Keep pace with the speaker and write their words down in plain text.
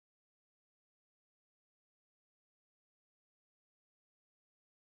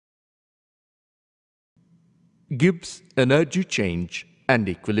Gibbs energy change and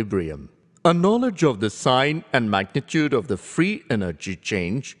equilibrium. A knowledge of the sign and magnitude of the free energy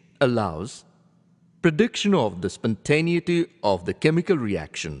change allows prediction of the spontaneity of the chemical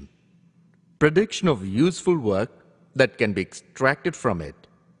reaction, prediction of useful work that can be extracted from it.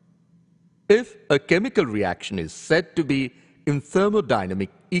 If a chemical reaction is said to be in thermodynamic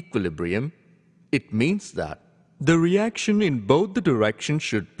equilibrium, it means that the reaction in both the directions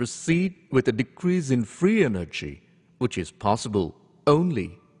should proceed with a decrease in free energy, which is possible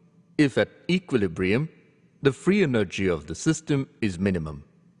only if at equilibrium the free energy of the system is minimum.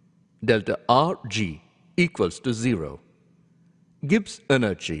 Delta Rg equals to 0. Gibbs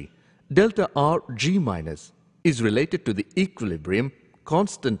energy delta Rg minus is related to the equilibrium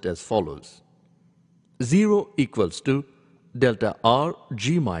constant as follows. 0 equals to delta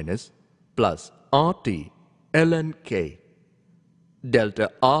Rg minus plus Rt ln K.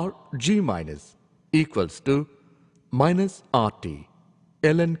 Delta Rg minus equals to minus Rt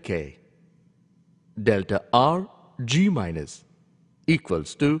ln K. Delta Rg minus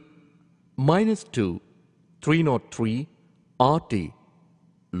equals to minus 2 303 Rt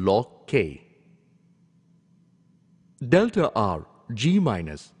log K. Delta Rg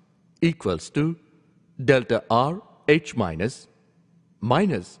minus equals to delta Rh minus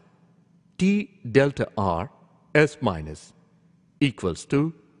minus T delta R S minus equals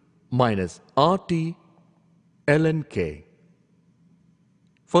to minus Rt ln K.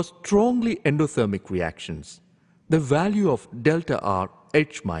 For strongly endothermic reactions, the value of delta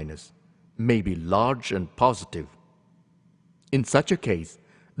Rh minus may be large and positive. In such a case,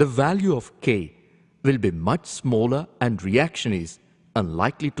 the value of K will be much smaller and reaction is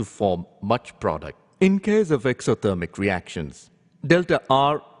unlikely to form much product. In case of exothermic reactions, delta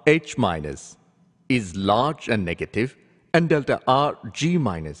Rh minus is large and negative, and delta Rg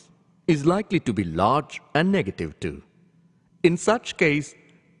minus is likely to be large and negative too. In such case,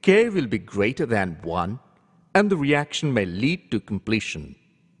 K will be greater than 1 and the reaction may lead to completion.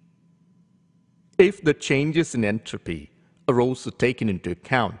 If the changes in entropy are also taken into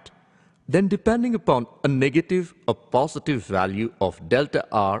account, then depending upon a negative or positive value of delta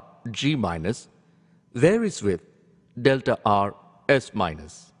Rg minus varies with delta Rs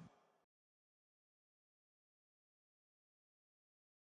minus.